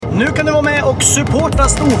Nu kan du vara med och supporta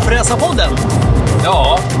Storfräsarpodden.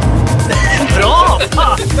 Ja. Bra!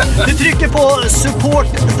 Du trycker på support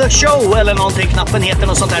the show eller någonting, knappen heter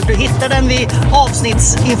något sånt där. Du hittar den vid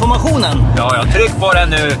avsnittsinformationen. Ja, jag tryck på den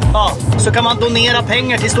nu. Ja, så kan man donera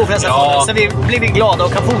pengar till Storfräsarpodden, så blir vi glada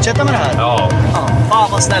och kan fortsätta med det här. Ja.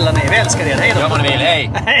 Fan vad snälla ni är, vi älskar er. Hej då. Gör vad ni vill,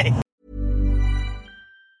 hej. Hej.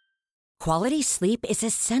 Quality sleep is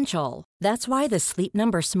essential. That's why the Sleep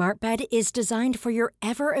Number Smart Bed is designed for your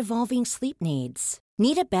ever-evolving sleep needs.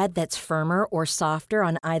 Need a bed that's firmer or softer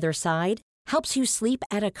on either side? Helps you sleep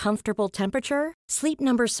at a comfortable temperature? Sleep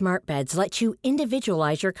Number Smart Beds let you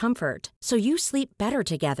individualize your comfort, so you sleep better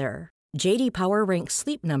together. JD Power ranks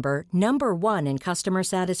Sleep Number #1 in customer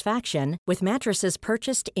satisfaction with mattresses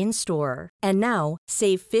purchased in-store. And now,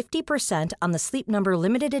 save 50% on the Sleep Number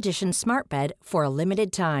Limited Edition Smart Bed for a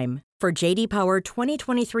limited time. For JD Power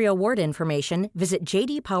 2023 award information, visit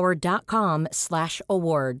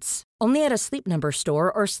jdpower.com/awards. Only at a Sleep Number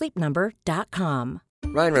store or sleepnumber.com.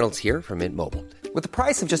 Ryan Reynolds here from Mint Mobile. With the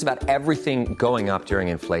price of just about everything going up during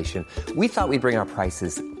inflation, we thought we'd bring our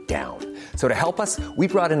prices down. So to help us, we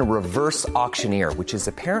brought in a reverse auctioneer, which is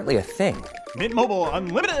apparently a thing. Mint Mobile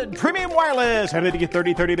Unlimited Premium Wireless. How to get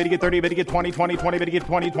 30, 30, bit to get 30, bit to get 20, 20, 20, bit to get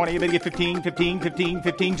 20, 20, bit to get 15, 15, 15,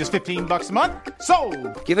 15, just $15 a month? Sold!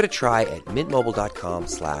 Give it a try at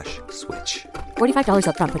mintmobile.com/switch. $45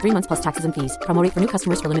 up front for 3 months plus taxes and fees. Promo rate for new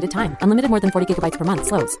customers for limited time. Unlimited more than 40 gigabytes per month.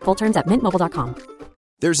 Slows full terms at mintmobile.com.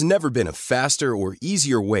 There's never been a faster or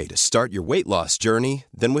easier way to start your weight loss journey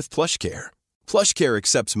than with PlushCare. PlushCare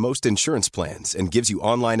accepts most insurance plans and gives you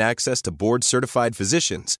online access to board-certified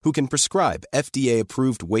physicians who can prescribe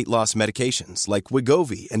FDA-approved weight loss medications like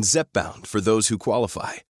Wegovy and Zepbound for those who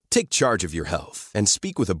qualify. Take charge of your health and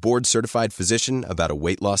speak with a board-certified physician about a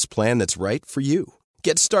weight loss plan that's right for you.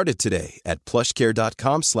 Get started today at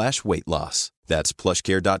plushcare.com/weightloss. That's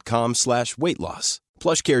plushcare.com/weightloss.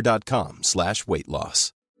 plushcare.com/weightloss.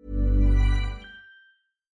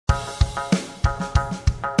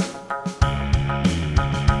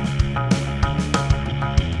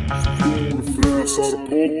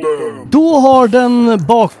 Då har den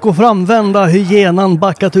bak- och framvända hyenan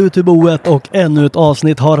backat ut ur boet och ännu ett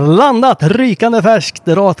avsnitt har landat rykande färskt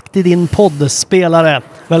rakt i din poddspelare.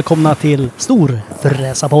 Välkomna till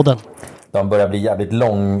Storfräsarpodden. De börjar bli jävligt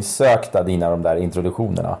långsökta, dina de där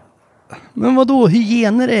introduktionerna. Men vadå,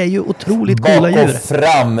 hyener är ju otroligt coola djur. Bak och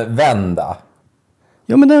framvända.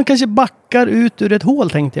 Ja, men den kanske backar ut ur ett hål,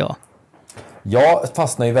 tänkte jag. Jag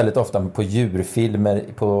fastnar ju väldigt ofta på djurfilmer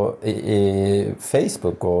på i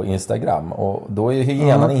Facebook och Instagram. Och då är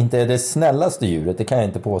hyenan inte det snällaste djuret, det kan jag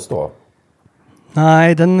inte påstå.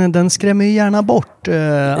 Nej, den skrämmer ju gärna bort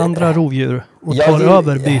andra rovdjur och tar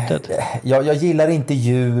över bytet. Jag gillar inte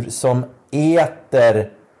djur som äter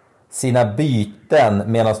sina byten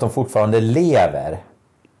medan de fortfarande lever.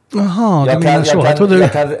 Jaha,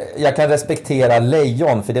 jag kan respektera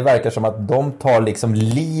lejon, för det verkar som att de tar liksom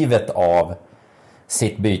livet av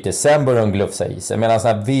sitt byte. Sen börjar de glufsa i sig. Medan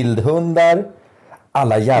såna här vildhundar,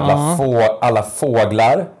 alla jävla alla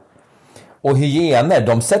fåglar och hyener,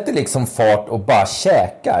 de sätter liksom fart och bara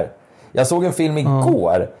käkar. Jag såg en film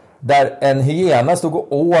igår där en hyena stod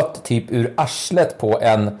och åt typ ur arslet på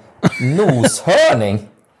en noshörning.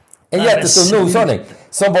 En jättestor noshörning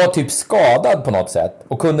som var typ skadad på något sätt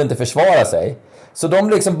och kunde inte försvara sig. Så de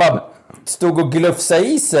liksom bara stod och glufsade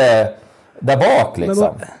i sig där bak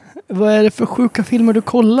liksom. Vad är det för sjuka filmer du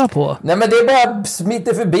kollar på? Nej, men det är bara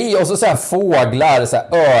smiter förbi och så här fåglar, så här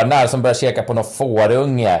örnar som börjar käka på någon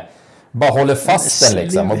fårunge. Bara håller fast den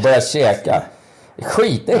liksom och börjar käka.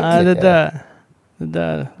 Skitäckligt. Nej, det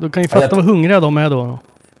där. Du kan ju fatta vad hungriga de är då.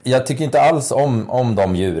 Jag tycker inte alls om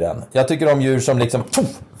de djuren. Jag tycker om djur som liksom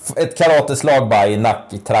ett karateslag bara i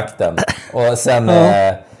nacktrakten och sen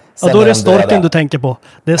då är det storken du tänker på.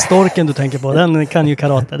 Det är storken du tänker på. Den kan ju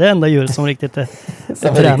karate. Det är enda djuret som riktigt är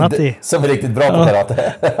tränat i. Som är riktigt bra på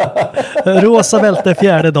karate. Rosa bälte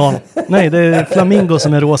 4:e dagen. Nej, det är flamingo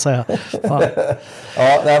som är rosa. Ja. Fan.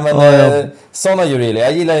 Ja, nej, men sådana djur gillar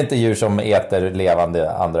jag. Gillar inte djur som äter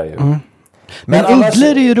levande andra djur. Mm. Men annars... ugglor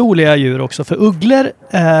är ju roliga djur också. För ugglor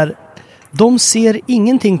de ser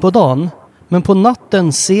ingenting på dagen. Men på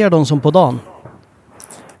natten ser de som på dagen.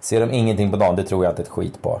 Ser de ingenting på dagen? Det tror jag inte ett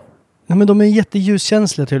skit på. Nej, men de är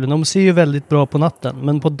jätteljuskänsliga tydligen. De ser ju väldigt bra på natten.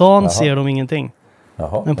 Men på dagen ser de ingenting.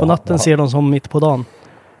 Men på natten ser de som mitt på dagen.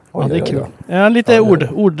 Ja, det är kul. Ja, lite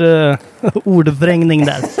ordvrängning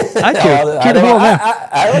där. Ja, kul.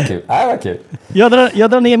 Det var kul.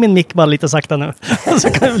 Jag drar ner min mick bara lite sakta nu. Så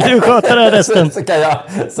kan du sköta det resten. så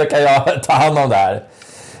kan jag ta hand om det här.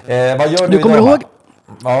 Vad gör du kommer idag? Ihåg?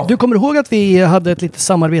 Ja. Du kommer ihåg att vi hade ett litet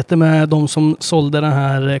samarbete med de som sålde den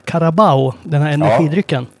här Carabao, den här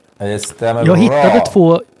energidrycken? Det stämmer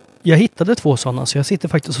Jag hittade två sådana, så jag sitter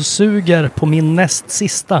faktiskt och suger på min näst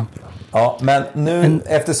sista. Ja, men nu,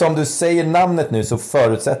 eftersom du säger namnet nu så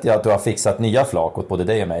förutsätter jag att du har fixat nya flak åt både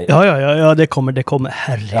dig och mig. Ja, det kommer.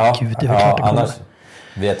 Herregud, det är klart det kommer. Annars,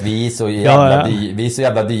 vet, vi är så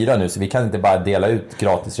jävla dyra nu så vi kan inte bara dela ut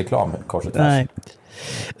gratis reklam korset. Nej.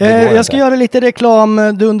 Jag ska göra lite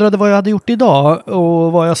reklam. Du undrade vad jag hade gjort idag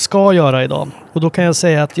och vad jag ska göra idag. Och då kan jag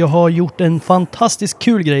säga att jag har gjort en fantastiskt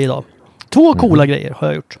kul grej idag. 2 coola grejer har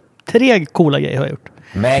jag gjort. 3 coola grejer har jag gjort.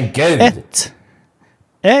 Men gud!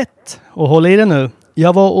 1. Och håll i det nu.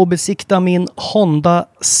 Jag var och besiktade min Honda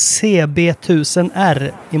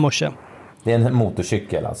CB1000R i morse. Det är en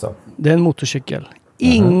motorcykel alltså? Det är en motorcykel.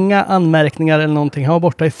 Inga anmärkningar eller någonting. Han var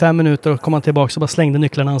borta i 5 minuter och kom han tillbaka och bara slängde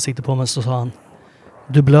nycklarna i ansiktet på mig. Så sa han: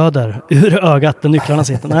 du blöder ur ögat där nycklarna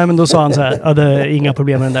sitter. Nej, men då sa han så här: ja, det är inga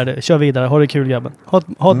problem med den där. Kör vidare. Ha det kul, grabben.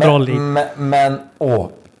 Ha ett bra liv.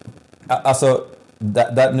 Alltså,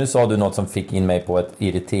 nu sa du något som fick in mig på ett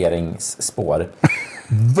irriteringsspår.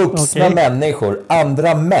 Vuxna människor,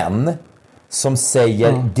 andra män som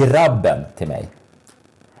säger grabben till mig.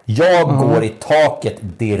 Jag går i taket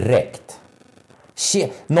direkt.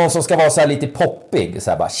 Någon som ska vara så här lite poppig,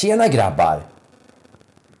 så här bara: tjena grabbar.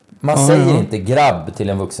 Man säger inte grabb till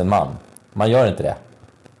en vuxen man. Man gör inte det.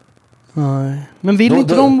 Nej. Men vill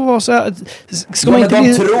inte de vara så här? Ska man inte de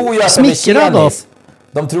bli tror ju att smickrad då?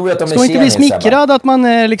 De tror ju att de ska man inte bli smickrad att man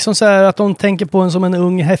är liksom så här, att de tänker på en som en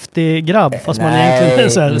ung häftig grabb fast man egentligen är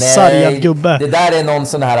en så här sargad gubbe. Det där är någon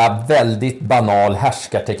sån här väldigt banal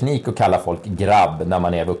härskarteknik att kalla folk grabb när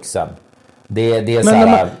man är vuxen. Det är så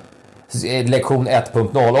här lektion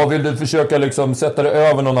 1.0. Vill du försöka liksom sätta dig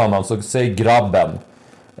över någon annan så säg grabben.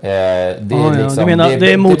 Det är liksom, du menar,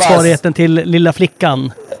 det är motsvarigheten till lilla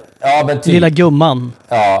flickan. Ja, men typ. Lilla gumman.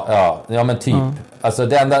 Ja, men typ. Alltså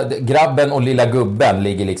det enda, grabben och lilla gubben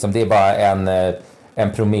ligger liksom, det är bara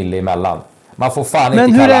en promille emellan. Man får fan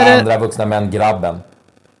inte kalla andra vuxna män grabben.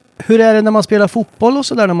 Hur är det när man spelar fotboll och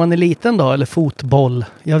sådär när man är liten då? Eller fotboll.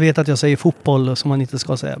 Jag vet att jag säger fotboll som man inte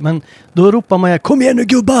ska säga. Men då ropar man: kom igen nu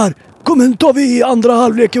gubbar! Kom igen, tar vi andra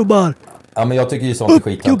halvlek gubbar! Ja, men jag tycker ju sånt är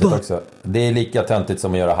skittöntigt också. Det är lika töntigt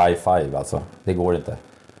som att göra high five alltså. Det går inte.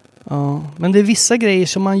 Ja, men det är vissa grejer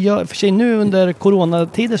som man gör. För sig nu under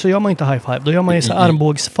coronatider så gör man inte high five. Då gör man ju så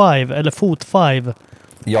armbågs five eller fot five.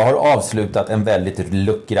 Jag har avslutat en väldigt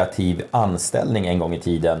lukrativ anställning en gång i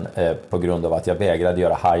tiden på grund av att jag vägrade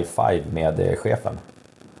göra high five med chefen.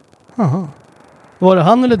 Aha. Var det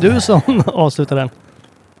han eller du som avslutade den?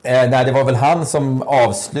 Nej, det var väl han som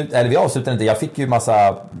avslutade. Eller vi avslutade inte. Jag fick ju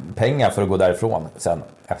massa pengar för att gå därifrån sen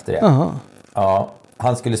efter det. Aha. Ja,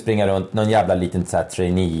 han skulle springa runt någon jävla liten så här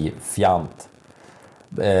trainee-fjant.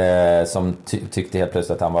 Som tyckte helt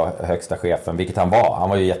plötsligt att han var högsta chefen, vilket han var. Han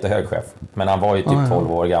var ju jättehög chef, men han var ju typ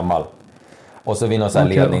 12 år gammal. Och så vid någon sån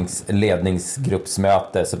här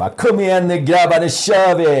ledningsgruppsmöte så bara: kom igen nu grabbar, nu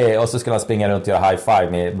kör vi! Och så skulle han springa runt och göra high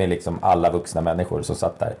five med liksom alla vuxna människor som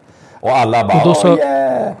satt där. Och alla bara: oh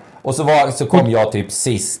yeah! Och så kom jag typ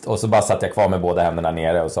sist och så bara satt jag kvar med båda händerna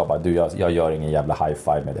nere och sa bara: du, jag gör ingen jävla high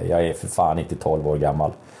five med dig. Jag är för fan inte 12 år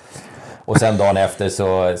gammal. Och sen dagen efter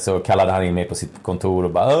så kallade han in mig på sitt kontor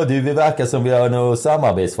och bara: du, vi verkar som vi har några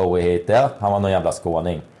samarbetssvårigheter. Han var någon jävla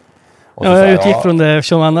skåning. Och ja, jag utgick från det,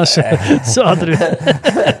 eftersom annars så hade du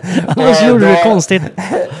annars gjorde du det konstigt.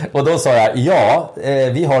 Och då sa jag: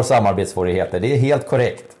 vi har samarbetssvårigheter. Det är helt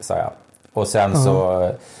korrekt, sa jag. Och sen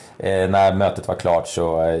så när mötet var klart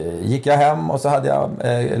så gick jag hem och så hade jag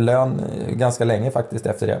lön ganska länge faktiskt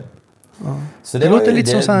efter det. Så det låter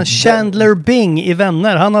lite som Chandler Bing i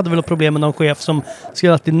Vänner. Han hade väl problem med någon chef som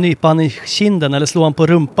skulle alltid nypa han i kinden eller slå han på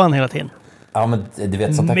rumpan hela tiden. Ja, men du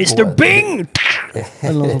vet sånt där Mr. Bing!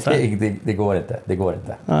 Eller något sånt där. Det går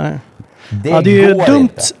inte. Nej. Det är ju dumt.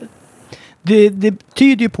 Det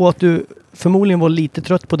tyder ju på att du förmodligen var lite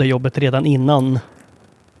trött på det jobbet redan innan.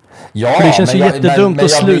 Ja, för det känns ju jättedumt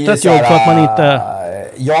att sluta ett jobb för att man inte...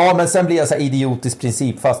 Ja, men sen blir jag så här idiotiskt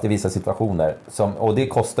principfast i vissa situationer. Och det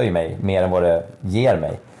kostar ju mig mer än vad det ger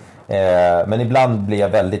mig. Men ibland blir jag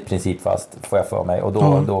väldigt principfast, får jag för mig. Och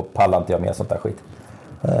då pallar inte jag med sånt där skit.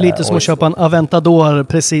 Lite som att köpa en Aventador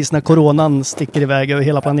precis när coronan sticker iväg över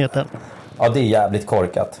hela planeten. Ja, det är jävligt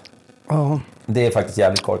korkat. Ja. Det är faktiskt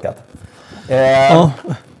jävligt korkat.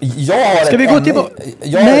 Jag har Ska vi gå tillbaka?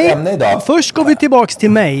 Jag har ett ämne idag. Först går vi tillbaks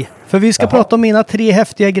till mig. För vi ska prata om mina 3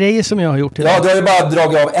 häftiga grejer som jag har gjort idag. Ja, du har ju bara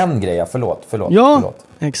dragit av en grej. Förlåt.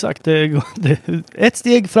 Exakt. Det, 1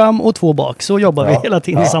 steg fram och 2 bak. Så jobbar vi hela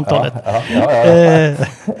tiden i samtalet.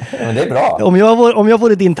 Men det är bra. Om jag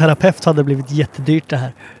vore din terapeut hade det blivit jättedyrt det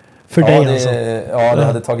här. För dig alltså. Ja, det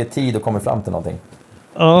hade tagit tid att komma fram till någonting.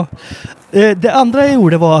 Ja. Det andra jag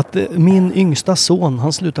gjorde var att min yngsta son,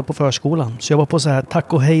 han slutade på förskolan. Så jag var på så här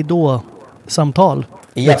tack och hej då samtal.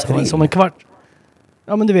 I april? Som en kvart.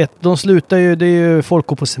 Ja, men du vet, de slutar ju, det är ju folk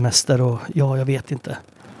går på semester och jag vet inte.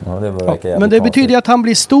 Ja, det men det betyder att han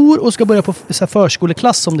blir stor och ska börja på så här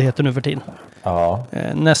förskoleklass som det heter nu för tiden. Ja.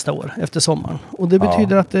 Nästa år, efter sommaren. Och det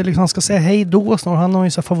betyder att det liksom, han ska säga hej då snart. Han har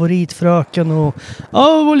ju så favoritfröken och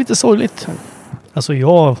det var lite sorgligt. Alltså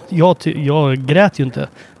jag grät ju inte.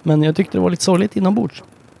 Men jag tyckte det var lite sorgligt inombords.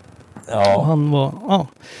 Ja. Och han var,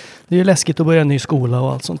 det är ju läskigt att börja en ny skola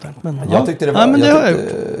och allt sånt där. Men, jag tyckte det var,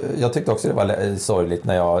 jag tyckte också det var sorgligt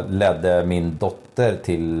när jag ledde min dotter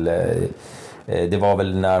till... Det var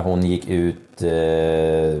väl när hon gick ut...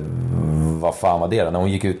 vad fan var det då? När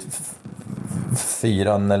hon gick ut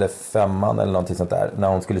 4:an eller 5:an eller någonting sånt där. När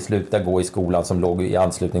hon skulle sluta gå i skolan som låg i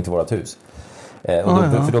anslutning till vårt hus.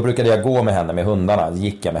 För då brukade jag gå med henne med hundarna.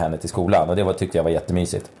 Gick jag med henne till skolan. Och det tyckte jag var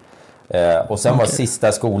jättemysigt. Och sen var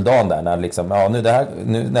sista skoldagen där. När liksom,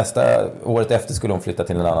 nu nästa året efter skulle hon flytta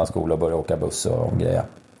till en annan skola och börja åka buss och grejer.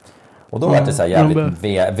 Och då var det så här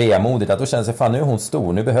jävligt vemodigt. Att då kände jag, fan nu är hon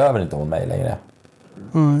stor. Nu behöver inte hon mig längre.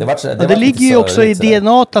 Det ligger ju också i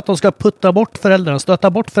DNA att de ska putta bort föräldrarna. Stöta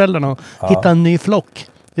bort föräldrarna och hitta en ny flock.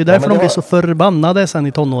 Det är därför de blir så förbannade sen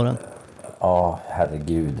i tonåren. Ja,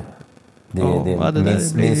 herregud.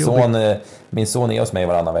 Min son är hos mig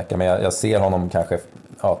varannan vecka. Men jag ser honom kanske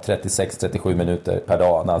 36-37 minuter per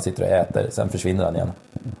dag när han sitter och äter. Sen försvinner han igen.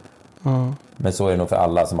 Men så är det nog för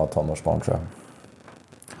alla som har tonårsbarn, tror jag.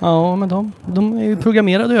 Ja, men de är ju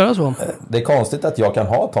programmerade att göra så. Det är konstigt att jag kan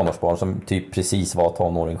ha tonårsbarn som typ precis var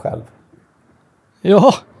tonåring själv.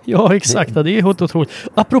 Ja, exakt. Det är helt otroligt.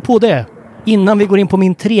 Apropå det, innan vi går in på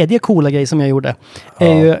min 3:e coola grej som jag gjorde.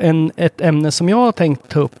 Är ju ett ämne som jag har tänkt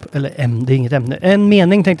ta upp. Eller det är inget ämne. En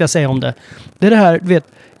mening tänkte jag säga om det. Det är det här, du vet.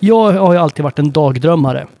 Jag har ju alltid varit en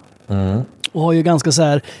dagdrömmare. Och har ju ganska så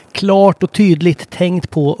här klart och tydligt tänkt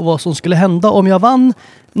på vad som skulle hända om jag vann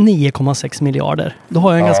 9,6 miljarder. Då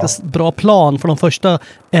har jag en ganska bra plan för de första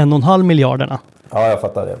 1,5 miljarderna. Ja, jag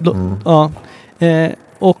fattar det.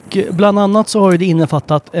 Och bland annat så har det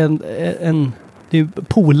innefattat en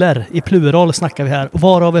poler i plural snackar vi här.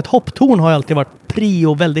 Varav ett hopptorn har alltid varit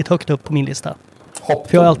prio väldigt högt upp på min lista. Hopptorn?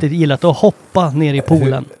 För jag har alltid gillat att hoppa ner i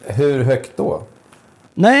poolen. Hur högt då?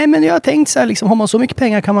 Nej, men jag har tänkt så här, liksom, har man så mycket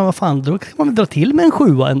pengar kan man då kan man väl dra till med en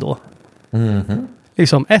 7 ändå.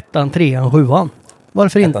 Liksom 1:an, 3:an, 7:an.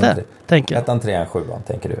 Varför inte? Tänker jag. 1:an, 3:an, 7:an,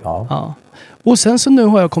 tänker du? Ja. Och sen så nu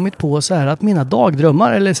har jag kommit på så här att mina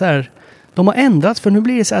dagdrömmar, eller så här, de har ändrats, för nu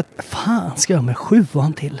blir det så här att fan ska jag med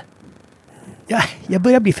 7:an till? Ja, jag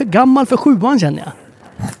börjar bli för gammal för 7:an, känner jag.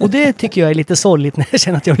 Och det tycker jag är lite sorgligt när jag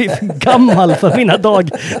känner att jag blir för gammal för mina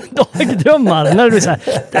dagdrömmar. När du är så här,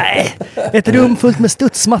 nej, ett rum fullt med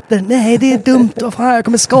studsmattor, nej det är dumt, vad fan, jag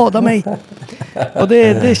kommer skada mig. Och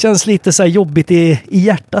det känns lite så här jobbigt i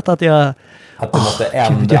hjärtat att jag... Att du måste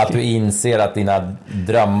ändra, att du inser att dina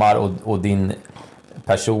drömmar och din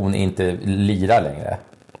person inte lirar längre.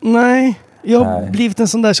 Nej, jag har blivit en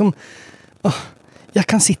sån där som... jag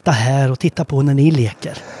kan sitta här och titta på när ni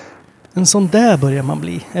leker. En sån där börjar man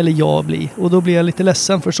bli, eller jag bli. Och då blir jag lite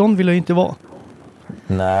ledsen, för sån vill jag ju inte vara.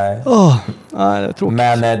 Nej. Nej, det är tråkigt.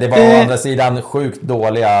 Men det var å andra sidan sjukt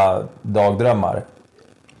dåliga dagdrömmar.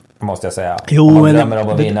 Måste jag säga. Jo, man drömmer om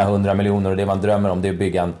att vinna 100 miljoner och det man drömmer om det är att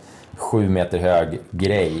bygga en 7 meter hög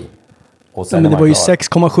grej. Och sen men det var ju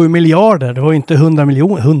 6,7 miljarder. Det var ju inte 100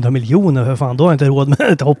 miljoner. 100 miljoner, hur fan, då har jag inte råd med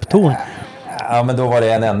ett hopptorn. Ja, men då var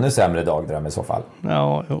det en ännu sämre dagdröm i så fall.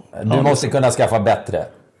 Ja, jo. Du måste kunna skaffa bättre.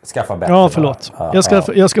 Ja, förlåt.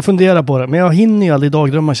 Jag ska fundera på det. Men jag hinner ju aldrig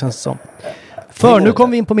dagdrömmar, känns det som. För nu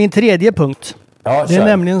kommer vi in på min 3:e punkt. Ja, det är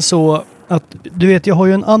nämligen så att, du vet, jag har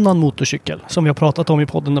ju en annan motorcykel som vi har pratat om i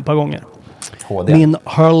podden ett par gånger. HD. Min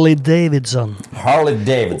Harley Davidson.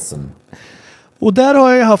 Och där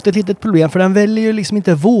har jag haft ett litet problem, för den väljer ju liksom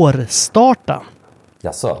inte vårstarta.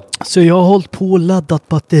 Jaså? Så jag har hållit på och laddat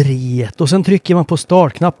batteriet och sen trycker man på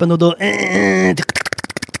startknappen och då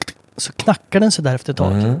så knackar den så där efter ett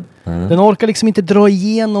tag. Den orkar liksom inte dra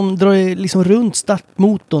liksom runt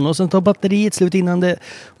startmotorn och sen tar batteriet slut innan det.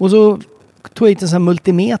 Och så tog jag hit en sån här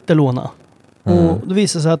multimeter låna. Och då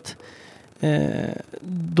visade det sig att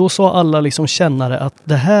då sa alla liksom kännare att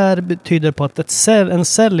det här betyder på att en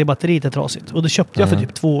cell i batteriet är trasigt. Och det köpte jag för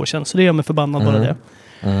typ 2 år sedan, så det gör mig förbannad bara det.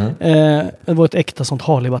 Det var ett äkta sånt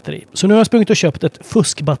Harley-batteri. Så nu har jag sprungit och köpt ett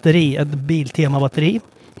fuskbatteri, ett Biltema-batteri.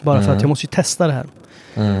 Bara för att jag måste ju testa det här.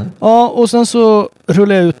 Ja, och sen så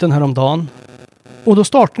rullade jag ut den här om dagen. Och då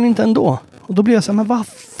startade den inte ändå. Och då blev jag så här, men vad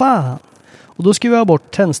fan? Och då skrev jag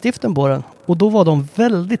bort tändstiften på den. Och då var de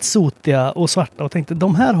väldigt sotiga och svarta. Och tänkte,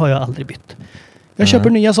 de här har jag aldrig bytt. Jag köper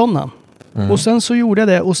nya sådana. Och sen så gjorde jag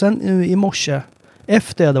det. Och sen i morse,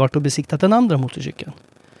 efter jag hade varit och besiktat den andra motorcykeln,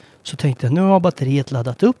 så tänkte jag, nu har batteriet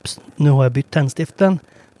laddat upp. Nu har jag bytt tändstiften.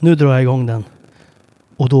 Nu drar jag igång den.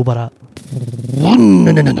 Och då bara...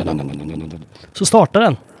 Så startade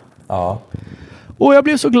den. Ja. Och jag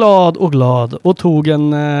blev så glad och tog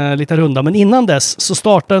en liten runda. Men innan dess så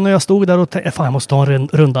startade den och jag stod där och tänkte, fan jag måste ta en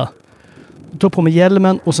runda. Tog på mig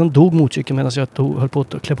hjälmen och sen dog motorcykeln medan jag höll på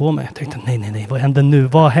att klä på mig. Jag tänkte, nej, vad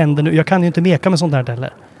händer nu? Jag kan ju inte meka med sånt här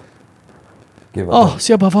heller.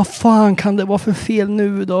 Så jag bara, vad fan kan det vara för fel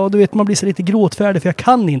nu då? Du vet, man blir så lite gråtfärdig för jag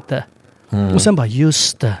kan inte. Och sen bara,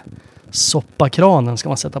 just det. Soppakranen ska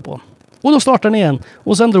man sätta på. Och då startar den igen.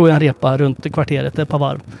 Och sen drog jag en repa runt kvarteret ett par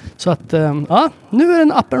varv. Så att, nu är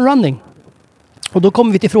den up and running. Och då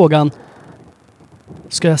kommer vi till frågan.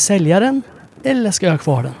 Ska jag sälja den? Eller ska jag ha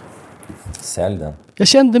kvar den? Sälj den. Jag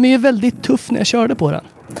kände mig ju väldigt tuff när jag körde på den.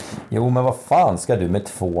 Jo, men vad fan ska du med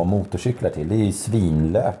 2 motorcyklar till? Det är ju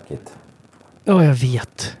svinlökigt. Ja, jag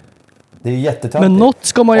vet. Det är ju jättetöntigt. Men något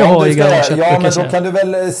ska man ju ha i garaget. Ja, men då kan du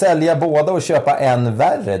väl sälja båda och köpa en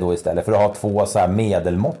värre då istället för att ha 2 så här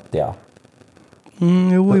medelmåttiga.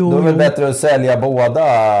 Jo. Då är det väl bättre att sälja båda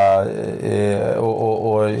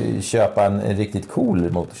och köpa en riktigt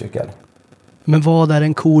cool motorcykel. Men vad är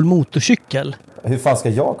en cool motorcykel? Hur fan ska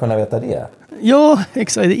jag kunna veta det? Ja,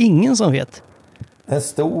 exakt. Det är ingen som vet. En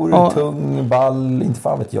stor, tung ball, inte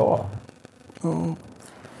fan vet jag.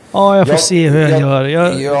 Ja, jag får se hur jag gör.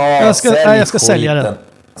 Jag ska sälja den.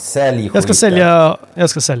 Sälj skiten. Jag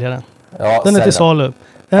ska sälja den. Ja, den är till salu.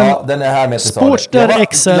 Den är här med till salu. Sportster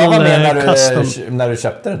XL Custom. När du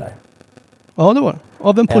köpte den där? Ja, det var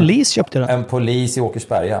av en polis köpte den. En polis i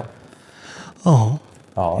Åkersberga. Ja.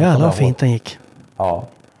 Jävlar vad fint den gick. Ja.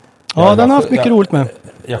 Ja, den har haft mycket roligt med.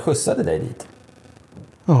 Jag skjutsade dig dit.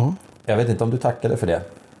 Ja. Jag vet inte om du tackade för det.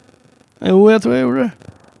 Jo, jag tror jag gjorde det.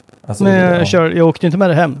 Alltså, men jag åkte inte med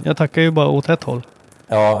det hem. Jag tackade ju bara åt ett håll.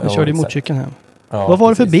 Jag körde i motorcykeln hem. Ja, vad var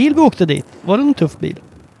det för bil vi åkte dit? Var det en tuff bil?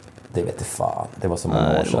 Det vet jag fan. Det var så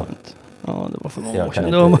många år sedan. Ja, det var för många år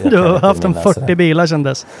sedan. Du har haft en 40 bilar sedan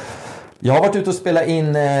dess. Jag har varit ute och spelat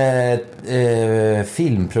in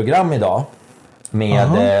filmprogram idag.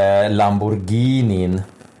 Med Lamborghinin.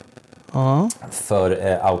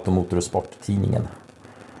 För Automotor och Sporttidningen.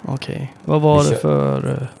 Okej. Vad var det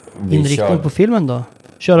för inriktning på filmen då?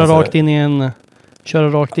 Köra rakt in i en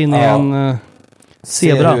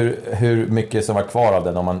zebra. Se hur mycket som var kvar av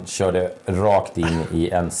den om man körde rakt in i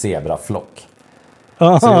en zebraflock. Så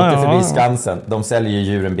jag åkte förbi Skansen. De säljer ju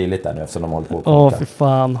djuren billigt där nu eftersom de håller på. För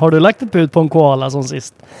fan. Har du lagt ett bud på en koala som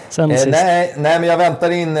sist? Nej, men jag väntar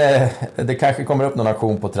in. Det kanske kommer upp någon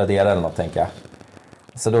auktion på Tradera eller något, tänker jag.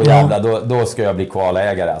 Så då jävlar, då ska jag bli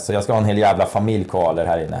koalaägare. Så jag ska ha en hel jävla familj koaler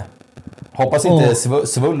här inne. Hoppas inte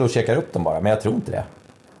Svullo checkar upp dem bara, men jag tror inte det.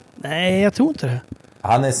 Nej, jag tror inte det.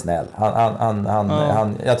 Han är snäll.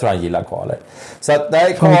 Jag tror han gillar koaler. Så att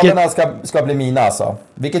nej, koalerna ska bli mina alltså.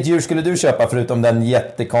 Vilket djur skulle du köpa förutom den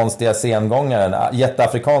jättekonstiga sengångaren,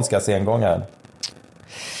 jätteafrikanska sengångaren?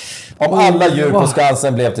 Om alla djur på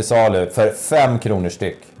Skansen blev till salu för 5 kronor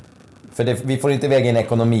styck. För vi får inte väga in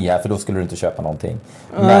ekonomi här, för då skulle du inte köpa någonting.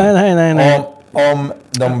 Men nej. Om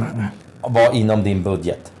de var inom din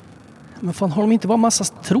budget. Men fan, har de inte bara massa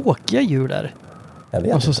tråkiga djur där? Jag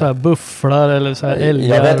vet alltså inte. Så här bufflar eller så här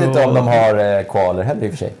älgar. Jag vet inte om de har koaler heller i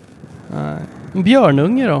och för sig. Nej. En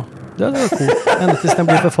björnunge då? Det hade varit coolt. Ända tills den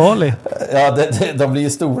blir för farlig. Ja, de blir ju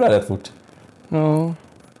stora rätt fort. Ja.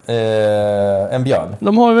 En björn.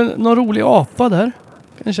 De har väl någon rolig apa där,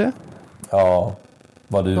 kanske? Ja,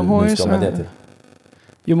 vad du nu ska med det till.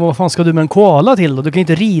 Jo, men vad fan ska du med en koala till då? Du kan ju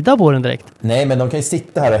inte rida på den direkt. Nej, men de kan ju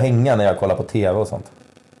sitta här och hänga när jag kollar på tv och sånt.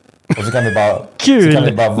 Och så kan vi bara...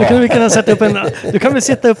 Kul! Du kan väl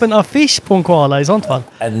sätta upp en affisch på en koala i sånt fall?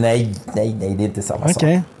 Nej, det är inte samma sak.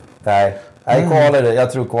 Nej, koaler,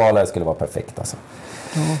 jag tror koaler skulle vara perfekt alltså.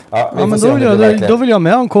 Ja, men då vill jag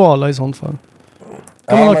med en koala i sånt fall.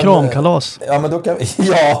 Kan man ha kramkalas? Ja, men då kan vi...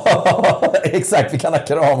 Ja, exakt, vi kan ha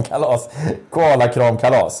kramkalas.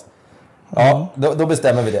 Koala-kramkalas. Ja, då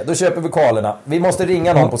bestämmer vi det. Då köper vi koalerna. Vi måste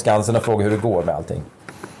ringa någon på Skansen och fråga hur det går med allting.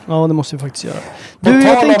 Ja, det måste vi faktiskt göra.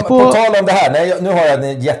 På tal om det här, nu har jag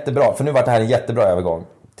en jättebra, för nu var det här en jättebra övergång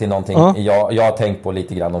till någonting jag har tänkt på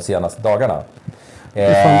lite grann de senaste dagarna. Fan, det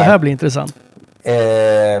här blir intressant.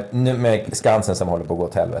 Nu med Skansen som håller på att gå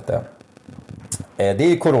åt helvete. Det är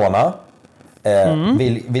ju corona,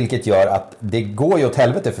 vilket gör att det går ju åt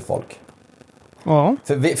helvete för folk. Ja.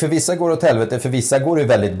 För vissa går det åt helvete, för vissa går det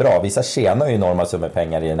väldigt bra. Vissa tjänar ju enorma summor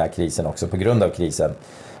pengar i den här krisen också på grund av krisen.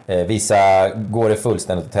 Vissa går det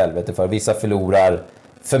fullständigt åt helvete för. Vissa förlorar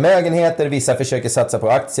förmögenheter, vissa försöker satsa på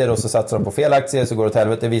aktier och så satsar de på fel aktier så går det åt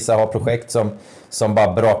helvete. Vissa har projekt som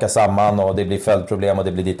bara brakar samman och det blir följdproblem och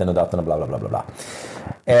det blir ditten och datten och bla bla bla bla bla.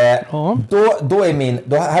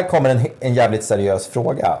 Då här kommer en jävligt seriös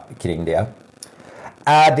fråga kring det.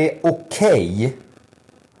 Är det okej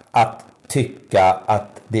att tycka att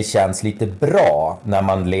det känns lite bra när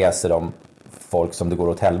man läser om folk som det går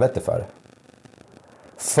åt helvete för?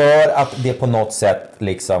 För att det på något sätt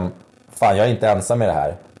liksom, fan jag är inte ensam med det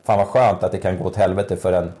här. Fan vad skönt att det kan gå åt helvete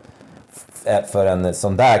för en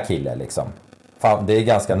sån där kille liksom. Fan, det är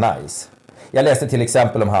ganska nice. Jag läste till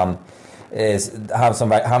exempel om han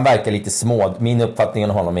verkar lite små. Min uppfattning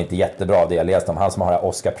om honom är inte jättebra, det jag läste om. Han som har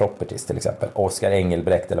Oscar Properties till exempel. Oscar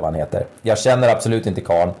Engelbrekt eller vad han heter. Jag känner absolut inte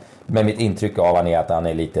karln, men mitt intryck av han är att han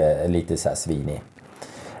är lite så här svinig.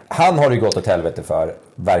 Han har ju gått åt helvete för,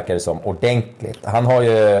 verkar det som, ordentligt. Han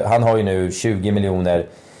har ju nu 20 miljoner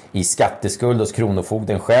i skatteskuld hos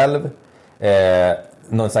Kronofogden själv.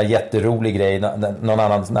 Någon sån här jätterolig grej. Någon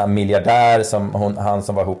annan sån här miljardär han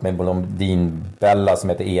som var ihop med Blondin Bella som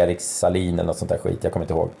heter Erik Salin eller något sånt där skit. Jag kommer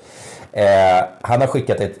inte ihåg. Han har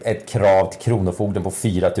skickat ett krav till Kronofogden på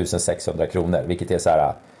 4 600 kronor. Vilket är så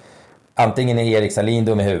här. Antingen är Erik Salin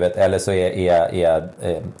dum i huvudet eller så är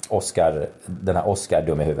den här Oscar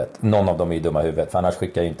dum i huvudet. Någon av dem är ju dumma i huvudet, för annars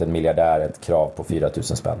skickar ju inte en miljardär ett krav på 4 000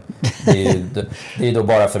 spänn. Det är ju då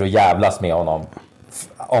bara för att jävlas med honom.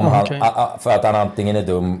 För att han antingen är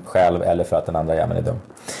dum själv eller för att den andra jäveln är dum.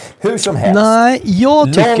 Hur som helst. Nej,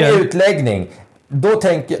 jag tycker... Lång utläggning.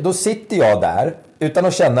 Då sitter jag där utan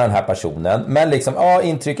att känna den här personen. Men liksom,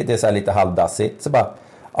 intrycket är så här lite halvdassigt. Så bara...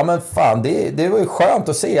 Ja men fan, det var ju skönt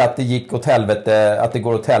att se att det gick åt helvete, att det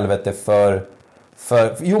går åt helvete för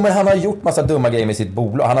jo men han har gjort massa dumma grejer med sitt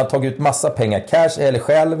bolag. Han har tagit ut massa pengar cash eller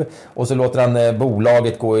själv och så låter han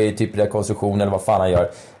bolaget gå i typ rekonstruktion eller vad fan han gör.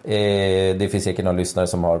 Det finns säkert någon lyssnare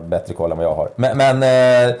som har bättre koll än vad jag har. Men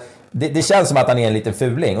det känns som att han är en liten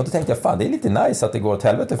fuling och då tänkte jag fan det är lite nice att det går åt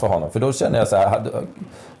helvete för honom, för då känner jag så här,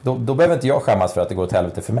 då behöver inte jag skämmas för att det går åt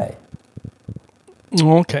helvete för mig.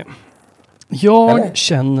 Okej. Jag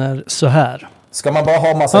känner så här. Ska man bara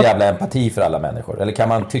ha massa jävla empati för alla människor? Eller kan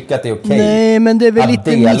man tycka att det är okej? Nej, men det är väl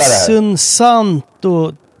lite missunnsamt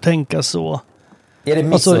att tänka så. Är det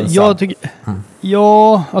missunnsamt? Alltså, jag tycker,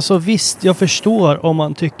 ja, alltså visst, jag förstår om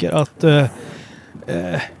man tycker att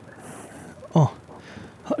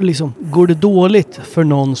liksom, går det dåligt för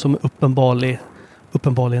någon som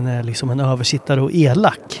uppenbarligen är liksom en översittare och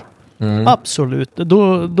elak. Absolut.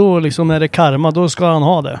 Då liksom är det karma, då ska han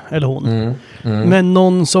ha det, eller hon. Men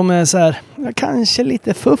någon som är så här, kanske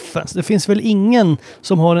lite fuffens. Det finns väl ingen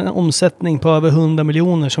som har en omsättning på över 100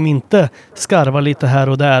 miljoner som inte skarvar lite här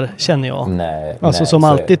och där, känner jag. Nej, som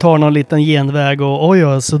alltid tar någon liten genväg och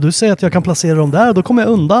oj, så du säger att jag kan placera dem där, då kommer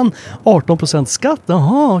jag undan 18% skatt.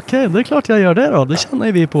 Jaha, okej, det är klart jag gör det då. Det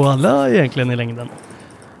känner vi på alla egentligen i längden.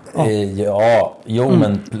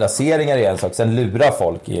 Men placeringar är en sak. Sen lura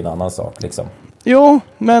folk är en annan sak liksom. Jo,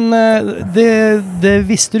 men det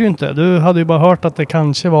visste du inte. Du hade ju bara hört att det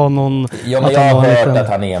kanske var någon... Ja, men jag har hört att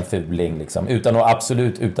han är en fuling liksom. Utan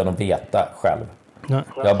att veta själv. Nej.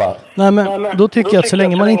 Nej, men då tycker jag att så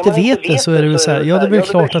länge man inte vet det så är det väl så här. Ja, det är väl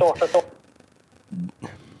klart att...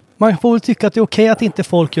 Man får väl tycka att det är okej att inte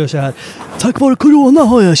folk gör så här. Tack vare corona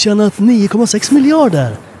har jag tjänat 9,6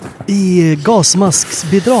 miljarder i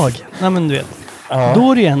gasmasksbidrag. Nej, men du vet.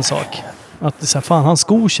 Då är det en sak. Att det är så här, fan, han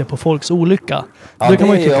skor sig på folks olycka. Det kan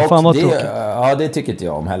man ju tycka, fan vad tråkigt. Ja, det tycker inte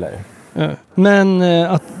jag om heller. Men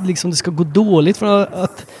att liksom det ska gå dåligt för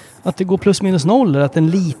att det går plus minus noll, att en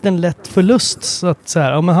liten lätt förlust, så att så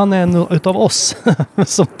här, men han är en utav oss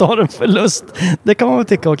som tar en förlust. Det kan man väl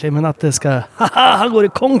tycka okej, men att det ska han går i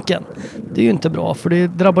konken. Det är ju inte bra, för det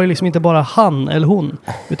drabbar ju liksom inte bara han eller hon,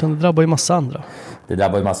 utan det drabbar ju massa andra. Det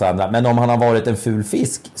drabbar ju massa andra, men om han har varit en ful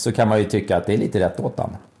fisk så kan man ju tycka att det är lite rätt åt han.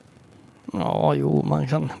 Ja, jo, man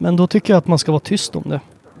kan. Men då tycker jag att man ska vara tyst om det.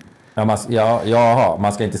 Man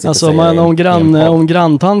ska inte sitta alltså, och säga det om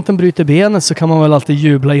granntanten bryter benet så kan man väl alltid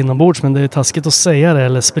jubla inombords, men det är taskigt att säga det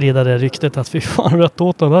eller sprida det ryktet att fy fan rätt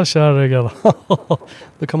åt den där kärringen.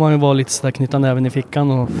 Då kan man ju vara lite sådär, knyta näven i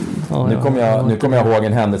fickan och... Nu kommer jag ihåg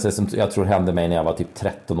en händelse som jag tror hände mig när jag var typ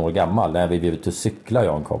 13 år gammal. När vi blev ute och cykla,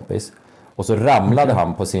 jag och en kompis. Och så ramlade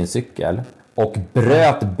han på sin cykel och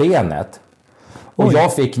bröt benet. Och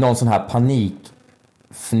jag fick någon sån här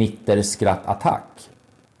panikfnitterskrattattack.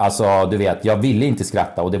 Alltså, du vet, jag ville inte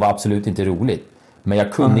skratta och det var absolut inte roligt. Men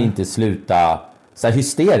jag kunde inte sluta så här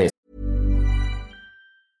hysteriskt.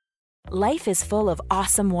 Life is full of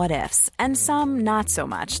awesome what-ifs, and some not so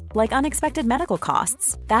much, like unexpected medical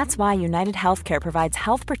costs. That's why United Healthcare provides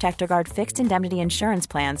Health Protector Guard fixed indemnity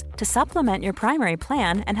insurance plans to supplement your primary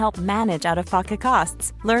plan and help manage out-of-pocket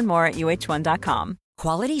costs. Learn more at uh1.com.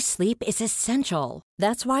 Quality sleep is essential.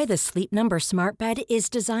 That's why the Sleep Number Smart Bed is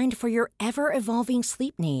designed for your ever-evolving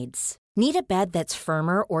sleep needs. Need a bed that's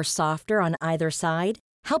firmer or softer on either side?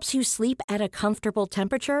 Helps you sleep at a comfortable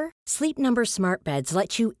temperature? Sleep Number Smart Beds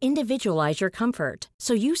let you individualize your comfort,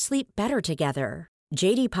 so you sleep better together.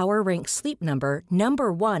 JD Power ranks Sleep Number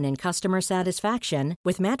 #1 in customer satisfaction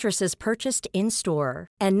with mattresses purchased in-store.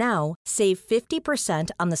 And now, save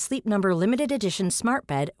 50% on the Sleep Number Limited Edition Smart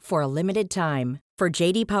Bed for a limited time. For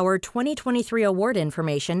JD Power 2023 award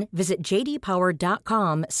information, visit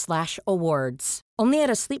jdpower.com/awards. Only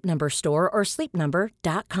at a Sleep Number store or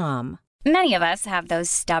sleepnumber.com. Many of us have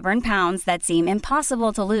those stubborn pounds that seem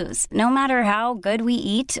impossible to lose, no matter how good we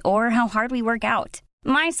eat or how hard we work out.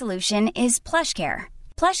 My solution is PlushCare.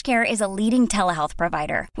 PlushCare is a leading telehealth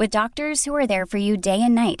provider with doctors who are there for you day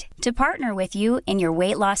and night to partner with you in your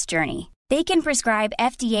weight loss journey. They can prescribe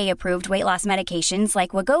FDA-approved weight loss medications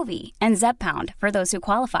like Wegovy and Zepbound for those who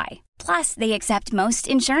qualify. Plus, they accept most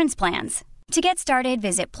insurance plans. To get started,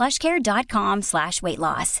 visit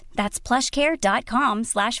plushcare.com/weightloss. That's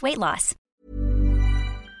plushcare.com/weightloss.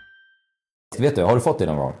 Vet du, har du fått det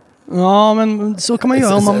någon gång? Ja, men så kan man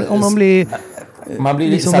göra om man blir... Man blir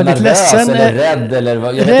liksom väldigt nervös ledsen eller rädd eller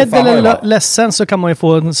vad. Rädd eller ledsen, så kan man ju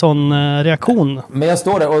få en sån reaktion. Men jag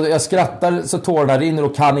står där och jag skrattar så tårarna rinner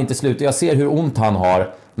och kan inte sluta. Jag ser hur ont han har,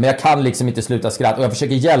 men jag kan liksom inte sluta skratta. Och jag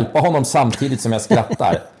försöker hjälpa honom samtidigt som jag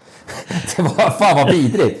skrattar. Det var fan vad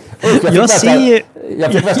vidrigt.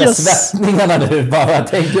 Jag fick värsta svettningarna nu bara jag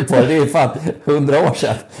tänker på det. Det är fan 100 år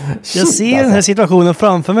sedan. Jag ser den här situationen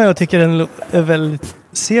framför mig och tycker den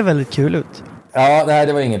ser väldigt kul ut. Ja,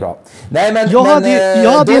 det var inget bra. Nej, men jag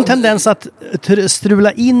hade en tendens att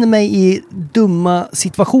strula in mig i dumma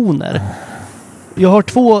situationer. Jag har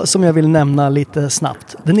 2 som jag vill nämna lite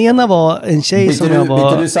snabbt. Den ena var en tjej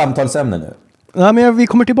byter du samtalsämne nu? Ja, men vi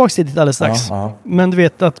kommer tillbaka till det alldeles strax. Ja. Men du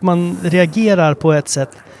vet att man reagerar på ett sätt.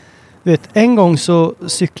 Du vet, en gång så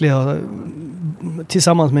cyklade jag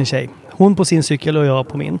tillsammans med en tjej. Hon på sin cykel och jag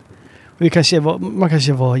på min. Och man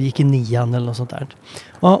kanske gick i 9:an eller något sånt där.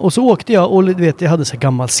 Ja, och så åkte jag och du vet, jag hade så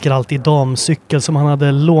gammal skraltig damcykel som han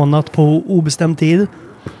hade lånat på obestämd tid.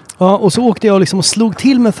 Ja, och så åkte jag liksom och slog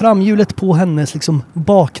till med framhjulet på hennes liksom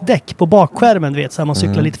bakdäck på bakskärmen, du vet, så här man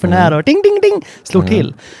cyklar lite för nära och ding ding ding slog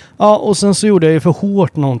till. Ja, och sen så gjorde jag ju för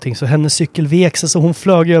hårt någonting så hennes cykel vek sig så hon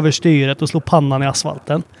flög över styret och slog pannan i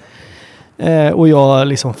asfalten. Och jag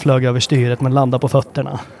liksom flög över styret men landade på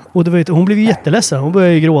fötterna. Och det var hon blev ju jätteledsen. Hon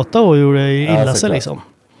började ju gråta och gjorde illa sig liksom.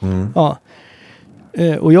 Ja.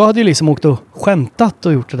 Och jag hade ju liksom åkt och skämtat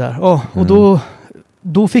och gjort det där. Ja, och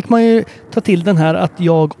då fick man ju ta till den här att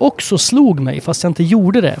jag också slog mig fast jag inte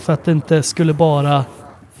gjorde det för att det inte skulle bara...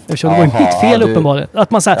 Jag kände det var en hitfel uppenbarligen.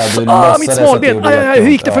 Att man såhär, mitt smalben,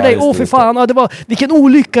 hur gick det för dig? För fan, det var, vilken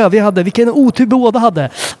olycka vi hade, vilken otur båda hade.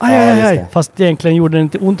 Fast egentligen gjorde det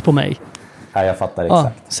inte ont på mig. Ja, jag fattar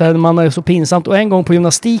exakt. Så man är så pinsamt. Och en gång på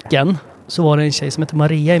gymnastiken så var det en tjej som heter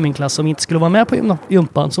Maria i min klass som inte skulle vara med på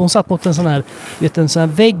gympan. Så hon satt mot en sån här, en sån här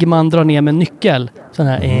vägg man drar ner med nyckel. Sån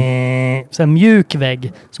här mjuk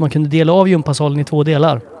vägg som man kunde dela av gympasalen i 2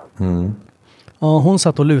 delar. Ja, hon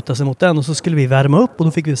satt och lutade sig mot den och så skulle vi värma upp och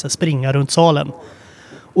då fick vi så här springa runt salen.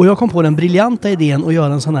 Och jag kom på den briljanta idén att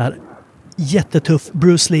göra en sån här jättetuff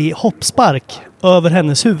Bruce Lee hoppspark över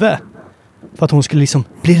hennes huvud. För att hon skulle liksom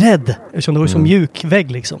bli rädd. Eftersom det var så mjuk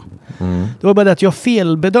vägg liksom. Det var bara det att jag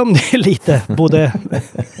felbedömde lite både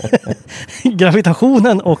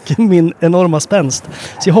gravitationen och min enorma spänst.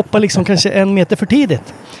 Så jag hoppade liksom kanske 1 meter för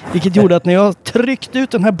tidigt. Vilket gjorde att när jag tryckte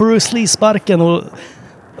ut den här Bruce Lee-sparken och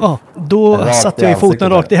då satte jag i foten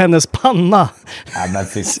rakt i hennes panna. Ja, men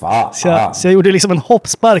fy fan. Så jag gjorde liksom en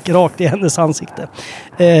hoppspark rakt i hennes ansikte.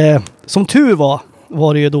 Som tur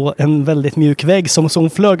var det ju då en väldigt mjuk vägg som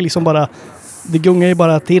flög liksom bara, det gungade ju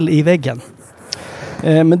bara till i väggen.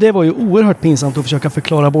 Men det var ju oerhört pinsamt att försöka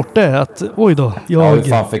förklara bort det. Att, oj då, hur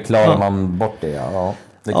fan förklarar man bort det? Ja,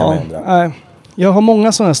 det kan man undra. Jag har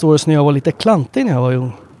många sådana stories när jag var lite klantig när jag var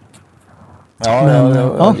ung. Det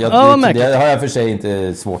har jag för sig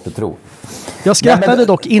inte svårt att tro. Jag skrattade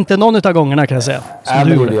dock inte någon av gångerna, kan jag säga.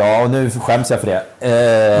 Det gjorde jag, och nu skäms jag för det.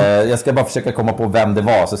 Jag ska bara försöka komma på vem det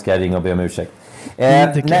var, så ska jag ringa och be om ursäkt.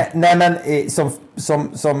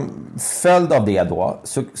 Som följd av det då,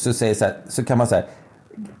 så säger så här, så kan man säga,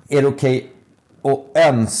 är det okej att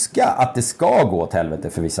önska att det ska gå åt helvete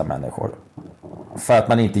för vissa människor för att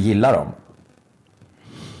man inte gillar dem?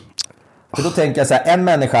 För då tänker jag så här, en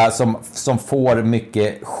människa som får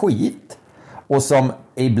mycket skit och som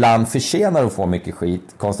ibland förtjänar att få mycket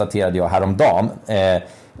skit, konstaterade jag häromdagen.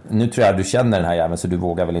 Nu tror jag du känner den här jäveln, så du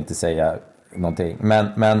vågar väl inte säga någonting.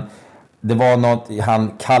 Men det var något,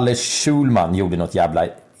 Kalle Schulman gjorde något jävla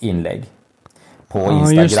inlägg på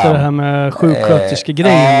Instagram. Just det här med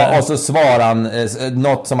sjuksköterskegrejen. Och så svarade han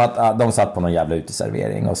något som att de satt på någon jävla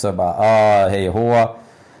uteservering. Och så bara, hej hå.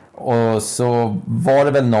 Och så var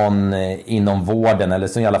det väl någon inom vården, eller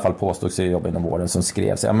som i alla fall påstod sig jobba inom vården, som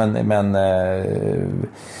skrev sig.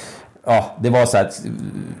 Det var så här.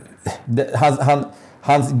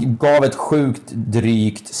 Han gav ett sjukt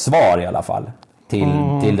drygt svar i alla fall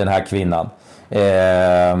till den här kvinnan.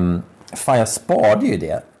 Fan, jag sparade ju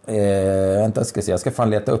det. Vänta, jag ska fan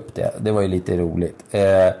leta upp det. Det var ju lite roligt.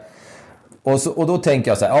 Och då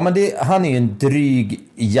tänker jag så här, han är ju en dryg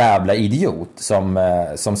jävla idiot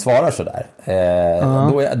som svarar så där.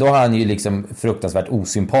 Då är han ju liksom fruktansvärt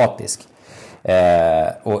osympatisk.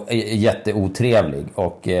 Och jätteotrevlig.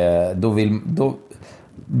 Och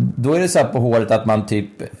då är det så här på håret att man typ...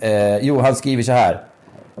 han skriver så här.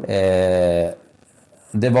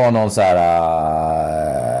 Det var någon så här...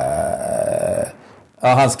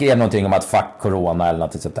 han skrev någonting om att fuck corona eller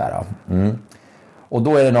något sånt där. Och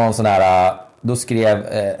då är det någon sån här... Då skrev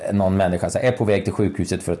någon människa så här, är på väg till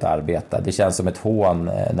sjukhuset för att arbeta. Det känns som ett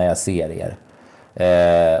hån när jag ser er.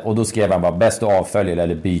 Och då skrev han bara, bäst att avfölja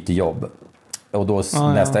eller byta jobb. Och då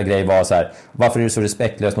nästa grej var så här, varför är du så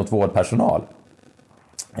respektlös mot vårdpersonal?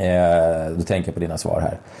 Då tänker jag på dina svar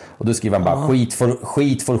här. Och då skriver han bara,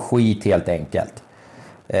 skit för skit helt enkelt.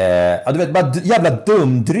 Du vet, bara jävla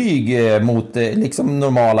dumdryg mot liksom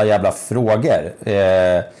normala jävla frågor.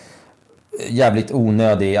 Jävligt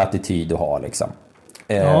onödig attityd att ha liksom.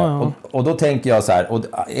 Och då tänker jag så här, och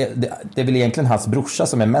det är väl egentligen hans brorsa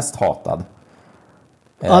som är mest hatad.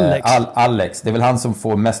 Alex, det är väl han som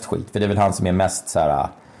får mest skit, för det är väl han som är mest så här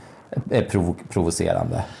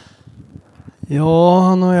provocerande. Ja,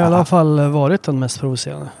 han har i alla fall varit den mest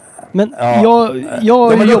provocerande. Men jag har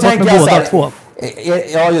jobbat med båda två.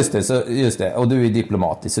 Ja, just det. Och du är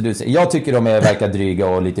diplomatisk, så du säger, jag tycker de verkar dryga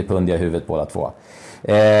och lite pundiga i huvudet båda två.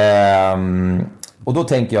 Och då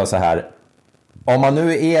tänker jag så här, om man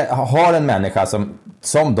nu har en människa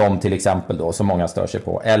som de till exempel då, som många stör sig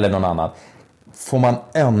på, eller någon annan, får man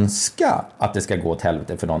önska att det ska gå åt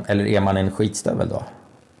helvete för någon, eller är man en skitstövel då?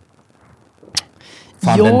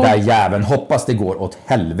 Fan, den där jäveln, hoppas det går åt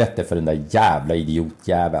helvete för den där jävla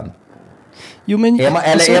idiotjäveln. Jo, men,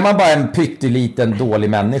 är man bara en pytteliten dålig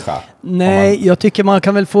människa? Nej, jag tycker man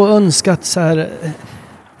kan väl få önska att så här,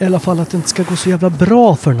 i alla fall att det inte ska gå så jävla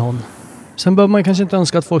bra för någon. Sen behöver man kanske inte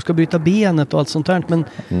önska att folk ska bryta benet och allt sånt här, men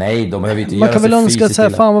nej, de behöver inte. Man kan väl önska att så här,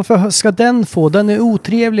 fan, varför ska den få? Den är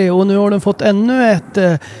otrevlig och nu har den fått ännu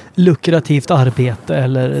ett lukrativt arbete,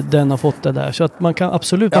 eller den har fått det där. Så att man kan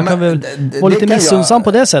absolut, man kan väl vara lite missunnsam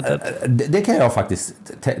på det sättet. Det kan jag faktiskt,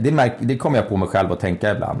 det kommer jag på mig själv att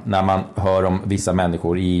tänka ibland när man hör om vissa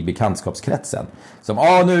människor i bekantskapskretsen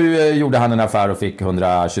som, nu gjorde han en affär och fick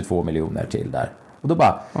 122 miljoner till där. Och då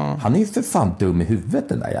bara, han är ju för fan dum i huvudet,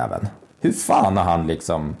 den där jäveln. Hur fan har han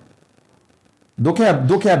liksom... Då kan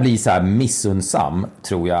jag bli så här missunnsam,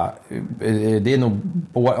 tror jag. Det är nog...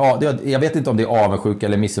 jag vet inte om det är avundsjuk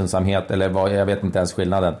eller missunnsamhet, eller vad, jag vet inte ens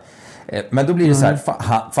skillnaden. Men då blir det så här,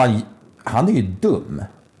 fan, han är ju dum.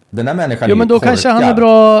 Den här människan är ju korkad. Kanske han är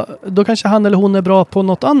bra, då kanske han eller hon är bra på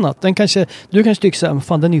något annat. Du kanske tycker så här,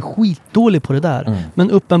 fan, den är ju skitdålig på det där.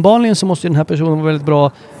 Men uppenbarligen så måste ju den här personen vara väldigt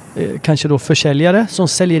bra, kanske då försäljare som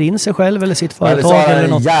säljer in sig själv eller sitt företag eller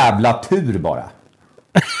något. Jävla tur bara.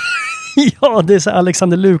 Ja, det är så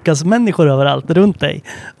Alexander Lukas-människor överallt runt dig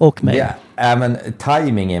och mig. Ja, men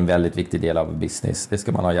timing är en väldigt viktig del av business. Det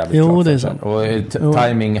ska man ha jävligt klart för sig. Och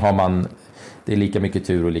timing har man, det är lika mycket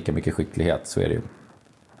tur och lika mycket skicklighet, så är det ju.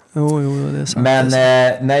 Jo, det är sant. Men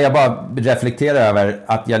när jag bara reflekterar över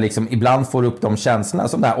att jag liksom ibland får upp de känslorna,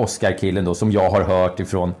 som den här Oscar-killen då, som jag har hört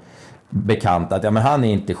ifrån bekant att men han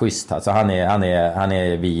är inte schysst, alltså han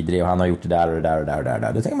är vidrig och han har gjort det där och det där och det där och det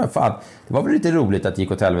där. Då tänker man, fan, det var väl lite roligt att det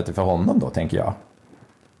gick åt helvete för honom då, tänker jag.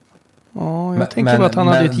 Ja, jag tänker på att han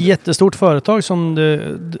hade ett jättestort företag som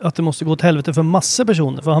att det måste gå åt helvete för massor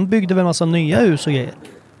personer. För han byggde väl en massa nya hus och grejer.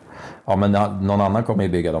 Ja, men någon annan kommer ju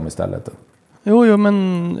bygga dem istället. Jo,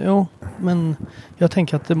 men jag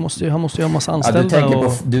tänker att han måste ju ha massa anställda.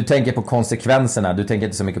 Ja, du tänker på konsekvenserna, du tänker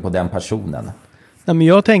inte så mycket på den personen. Nej, men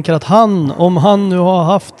jag tänker att om han nu har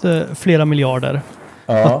haft flera miljarder,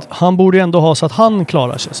 att han borde ju ändå ha så att han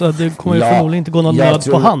klarar sig. Så det kommer ju förmodligen inte gå någon nöd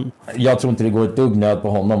på han. Jag tror inte det går ett dugg nöd på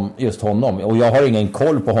honom, just honom. Och jag har ingen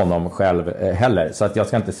koll på honom själv heller. Så att jag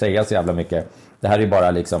ska inte säga så jävla mycket. Det här är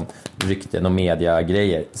bara liksom rykten och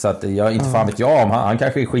mediagrejer. Så att jag inte fan vet jag om han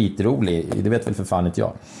kanske är skitrolig. Det vet väl för fan inte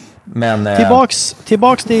jag. Men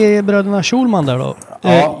tillbaks till bröderna Schulman där då.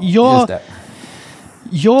 Just det.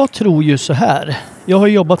 Jag tror ju så här. Jag har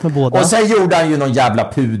jobbat med båda. Och sen gjorde han ju någon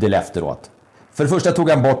jävla pudel efteråt. För det första tog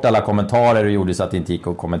han bort alla kommentarer och gjorde så att det inte gick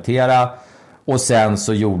att kommentera. Och sen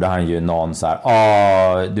så gjorde han ju någon så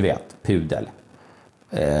här, du vet, pudel.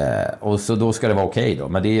 Och så då ska det vara okej då.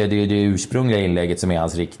 Men det är det ursprungliga inlägget som är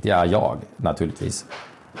hans riktiga jag, naturligtvis.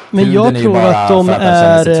 Men Pudeln jag tror att de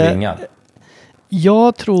är...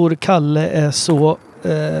 Jag tror Kalle är så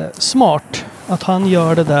smart att han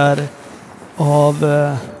gör det där av...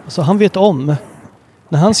 alltså han vet om.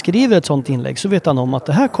 När han skriver ett sånt inlägg så vet han om att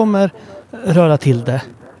det här kommer röra till det.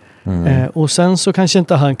 Och sen så kanske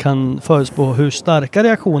inte han kan förutspå hur starka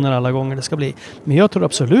reaktioner alla gånger det ska bli. Men jag tror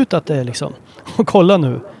absolut att det är liksom... Och kolla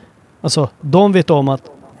nu. Alltså, de vet om att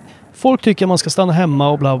folk tycker man ska stanna hemma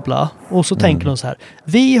och bla bla. Och så tänker de så här.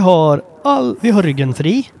 Vi har ryggen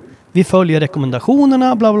fri. Vi följer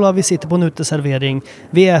rekommendationerna, bla bla. Vi sitter på en uteservering.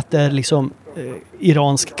 Vi äter liksom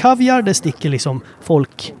iransk kaviar. Det sticker liksom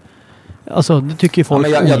folk... Alltså, det tycker folk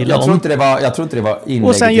jag tror inte det var inlägget.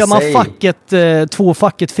 Och sen gör man två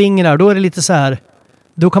facketfingrar. Då är det lite så här.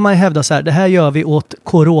 Då kan man hävda så här. Det här gör vi åt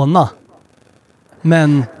corona.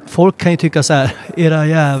 Men folk kan ju tycka så här. Era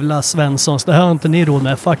jävla Svenssons. Det här har inte ni råd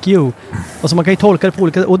med. Fuck you. Alltså man kan ju tolka det på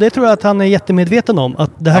olika. Och det tror jag att han är jättemedveten om.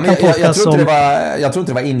 Att det här kan tolkas som... Jag tror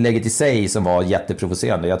inte det var inlägget i sig som var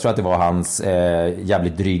jätteprovocerande. Jag tror att det var hans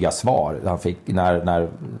jävligt dryga svar han fick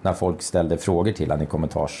när folk ställde frågor till han i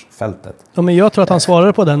kommentarsfältet. Ja, men jag tror att han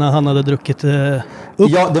svarade på det när han hade druckit upp det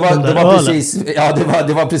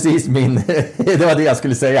var precis min... det var det jag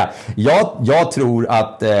skulle säga. Jag tror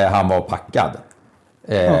att han var packad.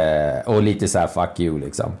 Och lite så här fuck you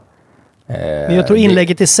liksom. Men jag tror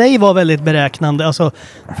inlägget i sig var väldigt beräknande. Alltså,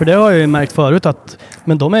 för det har jag ju märkt förut att...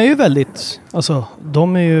 Men de är ju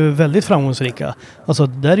väldigt framgångsrika. Alltså,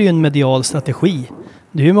 det där är ju en medial strategi.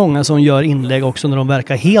 Det är ju många som gör inlägg också när de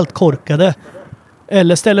verkar helt korkade.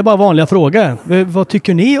 Eller ställer bara vanliga frågor. Vad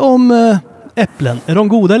tycker ni om äpplen? Är de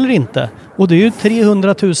goda eller inte? Och det är ju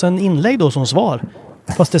 300 000 inlägg då som svar.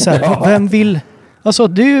 Fast det är så här, vem vill... Alltså,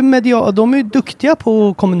 det är ju de är ju duktiga på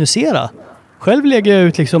att kommunicera. Själv lägger jag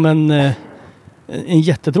ut liksom en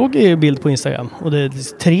jättetråkig bild på Instagram. Och det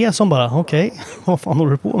är 3 som bara, okej, vad fan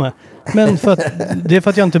håller du på med? Men det är för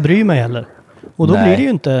att jag inte bryr mig heller. Och då blir det ju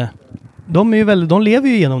inte... De lever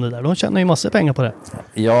ju igenom det där. De tjänar ju massa pengar på det.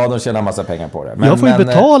 Ja, de tjänar massa pengar på det. Jag får ju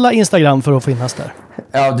betala Instagram för att finnas där.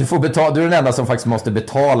 Ja, du är den enda som faktiskt måste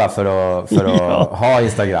betala för att ha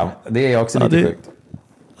Instagram. Det är också lite sjukt.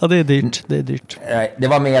 Ja, det är dyrt. Det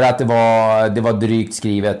var mer att det var drygt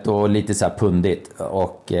skrivet och lite så här pundigt.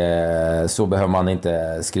 Och så behöver man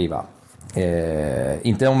inte skriva.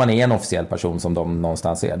 Inte om man är en officiell person som de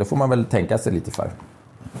någonstans är. Då får man väl tänka sig lite för.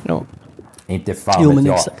 Ja. Inte fan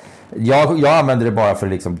vet jag använder det bara för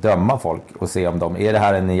att liksom döma folk och se om är det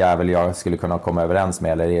här en jävel jag skulle kunna komma överens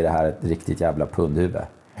med, eller är det här ett riktigt jävla pundhuvud.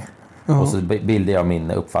 Och så bildar jag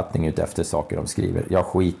min uppfattning ut efter saker de skriver. Jag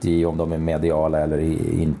skiter i om de är mediala eller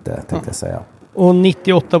inte, tänkte jag säga. Och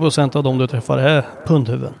 98% av dem du träffar är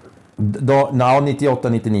pundhuvuden?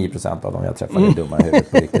 98-99% av dem jag träffade är dumma i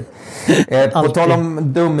huvudet på riktigt. På tal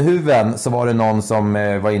om dumhuvuden så var det någon som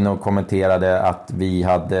var inne och kommenterade att vi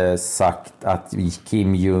hade sagt att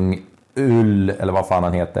Kim Jong-Il, eller vad fan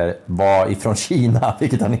han heter, var ifrån Kina,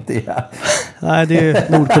 vilket han inte är. Nej, det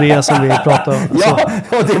är Nordkorea som vi pratar om. Ja,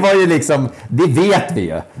 och det var ju liksom, det vet vi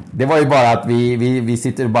ju. Det var ju bara att vi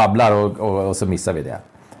sitter och babblar och så missar vi det.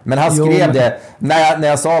 Men han skrev det, när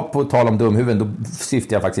jag sa på tal om dumhuvuden, då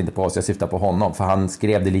syftade jag faktiskt inte på oss, jag syftade på honom. För han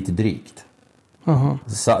skrev det lite drygt.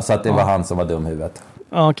 Så att det var han som var dumhuvudet.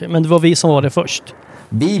 Okej, men det var vi som var det först.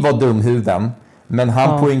 Vi var dumhuvuden, men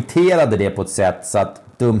han poängterade det på ett sätt så att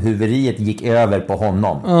dumhuveriet gick över på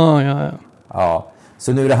honom. Ja.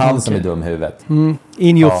 Så nu är det han som är dum i huvudet.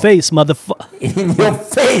 In your face, motherfucker. In your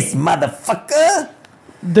face, motherfucker!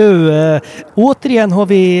 Du, återigen har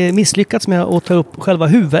vi misslyckats med att ta upp själva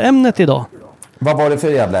huvudämnet idag. Vad var det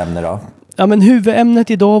för jävla ämne då? Ja, men huvudämnet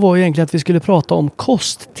idag var ju egentligen att vi skulle prata om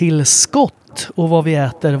kosttillskott och vad vi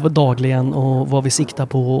äter dagligen och vad vi siktar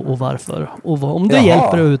på och varför. Och om det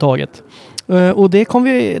hjälper överhuvudtaget. Och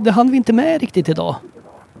det hann vi inte med riktigt idag.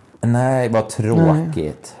 Nej, vad tråkigt.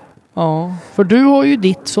 Nej. Ja, för du har ju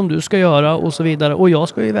ditt som du ska göra och så vidare. Och jag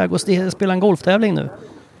ska ju iväg och spela en golftävling nu.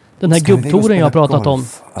 Den här gubbtoren jag har pratat om.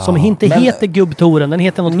 Som inte heter gubbtoren, den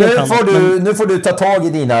heter något helt annat. Nu får du ta tag i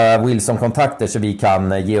dina Wilson-kontakter så vi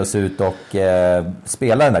kan ge oss ut och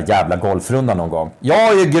spela den där jävla golfrundan någon gång. Jag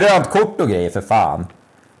har ju grönt kort och grejer för fan.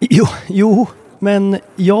 Jo, men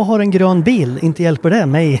jag har en grön bil. Inte hjälper det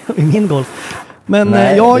mig i min golf. Men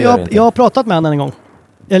nej, jag har pratat med honom en gång.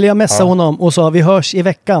 Eller jag messade honom och sa vi hörs i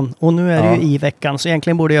veckan. Och nu är det ju i veckan. Så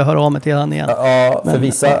egentligen borde jag höra av mig till honom igen. Ja, för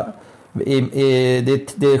vissa...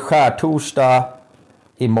 Det är skärtorsdag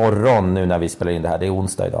imorgon nu när vi spelar in det här. Det är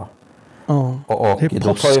onsdag idag. Och det är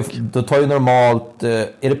påsk. Då tar ju normalt...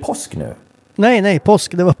 Är det påsk nu? Nej,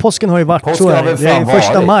 påsk. Påsken har ju varit påsken så. Det är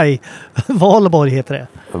första maj. Valborg heter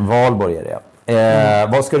det. Valborg är det.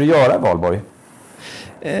 Vad ska du göra i Valborg?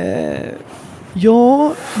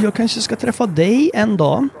 Ja, jag kanske ska träffa dig en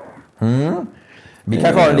dag. Vi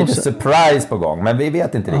kanske har en liten surprise på gång, men vi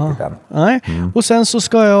vet inte riktigt än. Nej, och sen så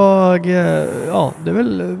ska jag, det är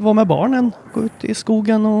väl vara med barnen, gå ut i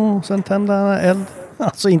skogen och sen tända eld.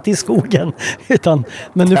 Alltså inte i skogen,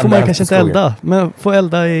 men nu får man kanske inte elda. Men få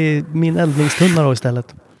elda i min eldningstunna då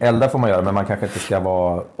istället. Elda får man göra, men man kanske inte ska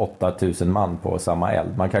vara 8000 man på samma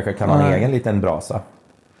eld. Man kanske kan ha en egen liten brasa.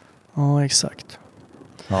 Ja, exakt.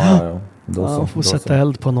 Ja. Då får sätta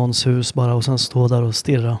eld på någons hus bara och sen stå där och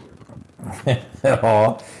stirra.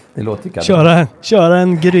 Ja, det låter ju kanon. Köra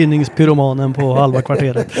en gryningspyromanen på halva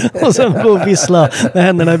kvarteret. Och sen gå och vissla med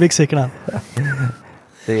händerna i byxfickorna.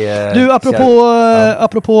 Du,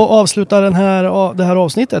 apropå avsluta det här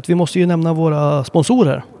avsnittet. Vi måste ju nämna våra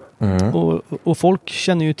sponsorer. Och folk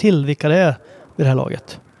känner ju till vilka det är vid det här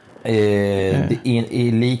laget.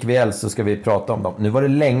 Likväl så ska vi prata om dem. Nu var det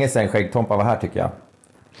länge sedan Skäggtompa var här tycker jag.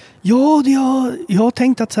 Ja, jag har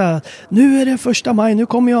tänkt att så här, nu är det 1 maj, nu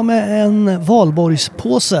kommer jag med en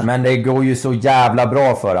valborgspåse. Men det går ju så jävla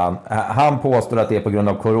bra för han. Han påstår att det är på grund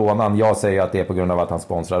av coronan. Jag säger att det är på grund av att han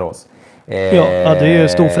sponsrar oss. Ja, det är ju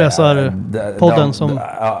Storfräsarpodden som...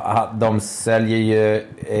 De säljer ju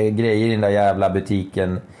grejer i den där jävla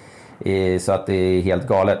butiken så att det är helt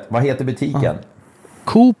galet. Vad heter butiken?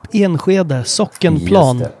 Coop Enskede,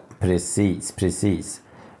 Sockenplan. Just det. Precis.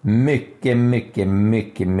 Mycket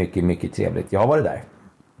trevligt. Jag har varit där.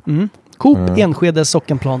 Coop Enskede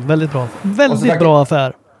Sockenplan. Väldigt bra. Väldigt bra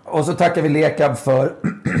affär. Och så tackar vi Lekab för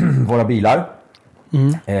våra bilar.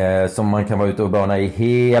 Som man kan vara ute och börna i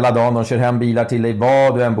hela dagen. De kör hem bilar till dig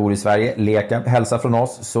var du än bor i Sverige. Lekab, hälsa från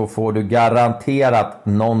oss så får du garanterat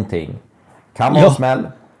någonting. Kan vara smäll.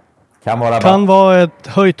 Kan vara ett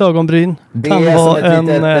höjt ögonbryn. Det kan är vara som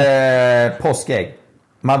ett litet påskägg.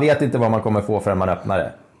 Man vet inte vad man kommer få förrän man öppnar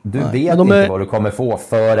det. Du vet inte vad du kommer få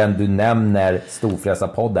förrän du nämner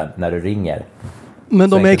Storfräsarpodden när du ringer. Men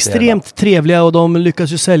de är extremt trevliga och de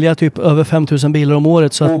lyckas ju sälja typ över 5000 bilar om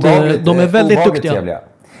året. Så att de är väldigt duktiga. Trevliga.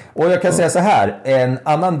 Och jag kan säga så här, en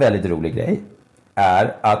annan väldigt rolig grej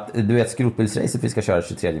är att du vet skrotbilsracet vi ska köra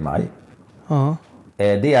 23 maj.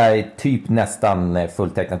 Det är typ nästan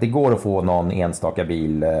fulltecknat. Det går att få någon enstaka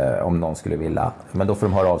bil om någon skulle vilja. Men då får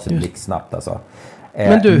de höra av sig blixtsnabbt alltså.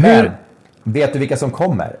 Men vet du vilka som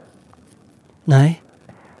kommer? Nej.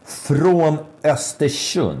 Från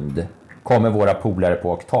Östersund kommer våra polare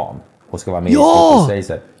på Oktan och ska vara med i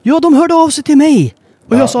skrotbilsracet. Ja, de hörde av sig till mig.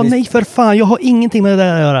 Och jag sa nej för fan, jag har ingenting med det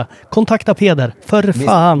där att göra. Kontakta Peder, för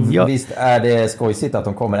fan. Visst är det skojsigt att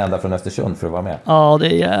de kommer ända från Östersund för att vara med. Ja, det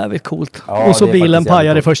är jävligt coolt. Och så bilen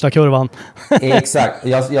pajar i första kurvan. Exakt,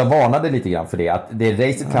 jag varnade lite grann för det. Att det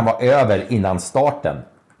racet kan vara över innan starten.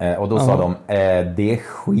 Och då sa de, det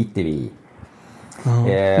skiter vi i.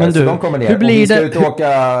 Men du, de kommer ner. Hur blir vi ska det? Ut och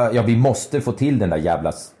åka, vi måste få till den där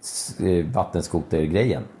jävla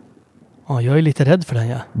vattenskotergrejen. Ja, jag är lite rädd för den,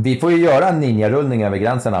 ja. Vi får ju göra en ninjarullning över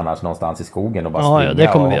gränsen annars någonstans i skogen och bara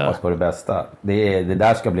springa och hoppas på det bästa. Det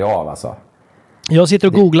där ska bli av alltså. Jag sitter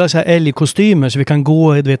och googlar så här älgkostymer så vi kan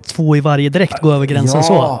gå, 2 i varje dräkt, gå över gränsen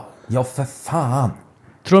så. Ja, för fan.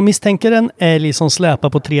 Tror du misstänker en älg som släpar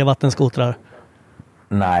på 3 vattenskotrar?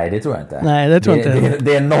 Nej, det tror jag inte. Nej, det tror jag inte.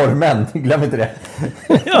 Det är norrmän, glöm inte det.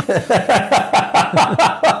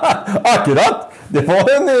 Akkurat. Det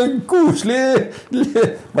var en koslig...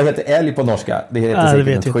 Vad heter älg på norska? Det heter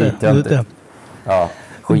säkert något skittöntigt. Ja,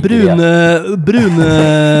 skit i det.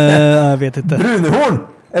 Jag vet inte. Brunhorn!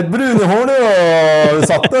 Ett brunhorn och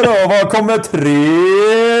satt där och vad kommer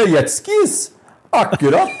 3 jetskis?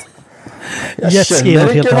 Akkurat. Jag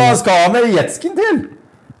känner inte vad han ska ha med jetskin till.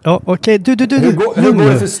 Ja, okej. Du. Hur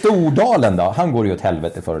går det för Stordalen då? Han går ju åt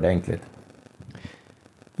helvete för ordentligt.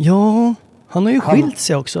 Ja, han har ju skilt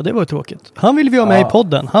sig också. Det var ju tråkigt. Han vill vi ha med i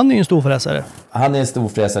podden. Han är ju en storfräsare. Han är en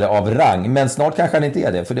storfräsare av rang. Men snart kanske han inte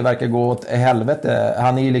är det. För det verkar gå åt helvete.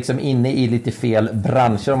 Han är ju liksom inne i lite fel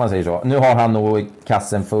branscher om man säger så. Nu har han nog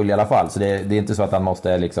kassen full i alla fall. Så det är inte så att han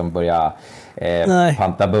måste liksom börja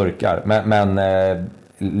panta burkar. Men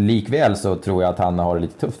likväl så tror jag att han har det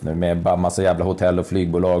lite tufft nu. Med bara massa jävla hotell och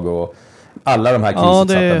flygbolag och alla de här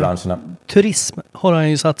krisutsatta branscherna. Turism har han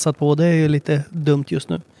ju satsat på. Det är ju lite dumt just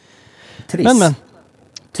nu. Men.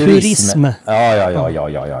 Turism. Ja,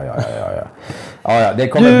 det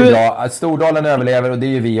kommer bli bra. Stordalen överlever och det är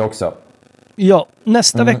ju vi också. Ja,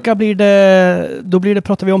 nästa vecka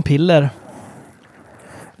pratar vi om piller.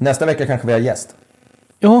 Nästa vecka kanske vi har gäst.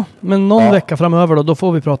 Ja, men någon vecka framöver då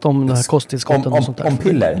får vi prata om det här kosttillskotten och sånt där. Om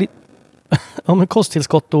piller? Ja, men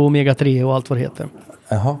kosttillskott och omega-3 och allt vad det heter.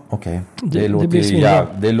 Jaha, okej. Det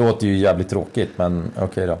låter ju jävligt tråkigt, men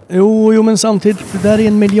okej då. Jo, men samtidigt, det där är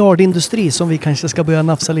en miljardindustri som vi kanske ska börja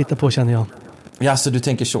nafsa lite på, känner jag. Ja, så du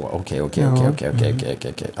tänker så? Okej.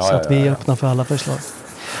 Så att vi är öppna för alla förslag.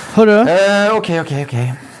 Hörru?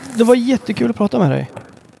 Okej. Det var jättekul att prata med dig.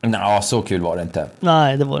 Ja, så kul var det inte.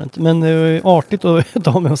 Nej, det var det inte. Men det är artigt att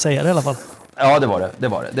ta med och säga det i alla fall. Ja, det var det.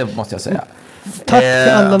 Det måste jag säga. Tack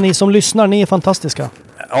till alla ni som lyssnar. Ni är fantastiska.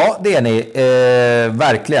 Ja, det är ni.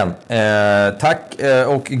 Verkligen. Tack.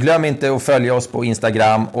 Och glöm inte att följa oss på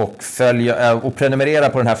Instagram och prenumerera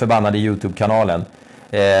på den här förbannade YouTube-kanalen.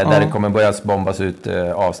 Där det kommer börja bombas ut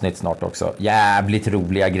avsnitt snart också. Jävligt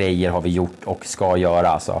roliga grejer har vi gjort och ska göra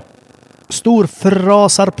alltså.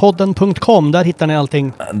 Storfrasarpodden.com, där hittar ni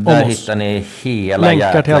allting om oss. Där hittar ni hela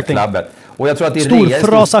länkar jäkla klabbet. Och jag tror att det är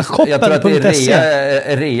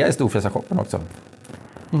rea i Storfräsarshoppen också.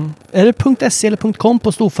 Är det .se eller .com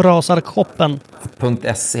på Storfräsarshoppen?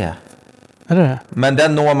 .se. Är det? Men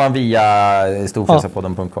den når man via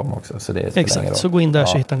storfräsarpodden.com också. Så det exakt, så gå in där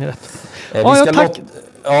så hittar ni rätt. Tack.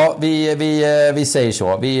 Vi säger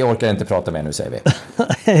så. Vi orkar inte prata mer nu, säger vi.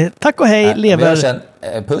 Tack och hej, lever. Vi hörs sen.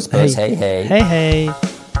 Puss, hej. Hej.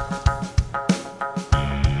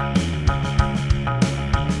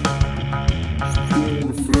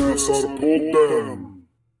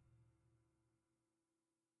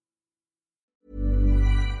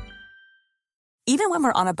 Even when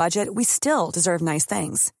we're on a budget, we still deserve nice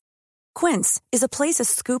things. Quince is a place to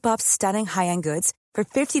scoop up stunning high-end goods for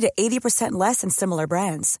 50 to 80% less than similar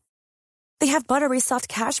brands. They have buttery soft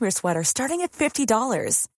cashmere sweaters starting at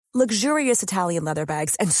 $50, luxurious Italian leather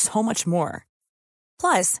bags, and so much more.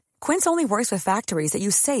 Plus, Quince only works with factories that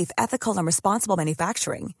use safe, ethical, and responsible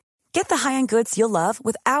manufacturing. Get the high-end goods you'll love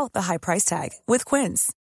without the high price tag with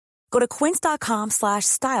Quince. Go to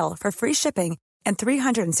quince.com/style for free shipping and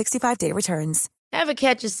 365-day returns. Ever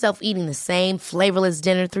catch yourself eating the same flavorless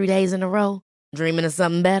dinner 3 days in a row? Dreaming of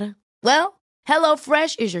something better? Well,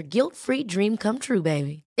 HelloFresh is your guilt-free dream come true,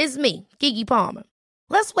 baby. It's me, Keke Palmer.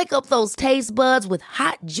 Let's wake up those taste buds with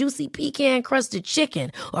hot, juicy pecan-crusted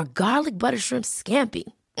chicken or garlic butter shrimp scampi.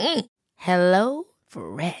 Hello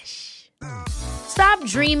Fresh. Stop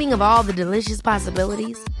dreaming of all the delicious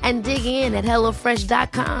possibilities and dig in at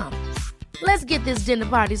HelloFresh.com. Let's get this dinner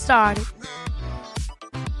party started.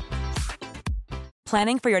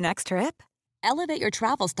 Planning for your next trip? Elevate your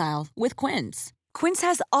travel style with Quince. Quince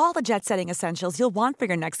has all the jet-setting essentials you'll want for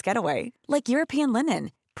your next getaway, like European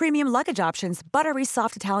linen, premium luggage options, buttery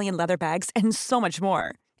soft Italian leather bags, and so much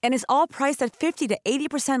more. And is all priced at 50 to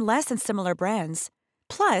 80% less than similar brands.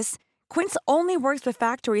 Plus, Quince only works with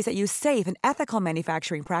factories that use safe and ethical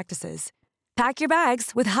manufacturing practices. Pack your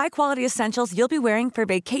bags with high-quality essentials you'll be wearing for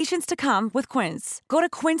vacations to come with Quince. Go to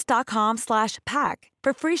quince.com/pack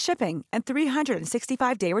for free shipping and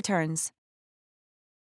 365-day returns.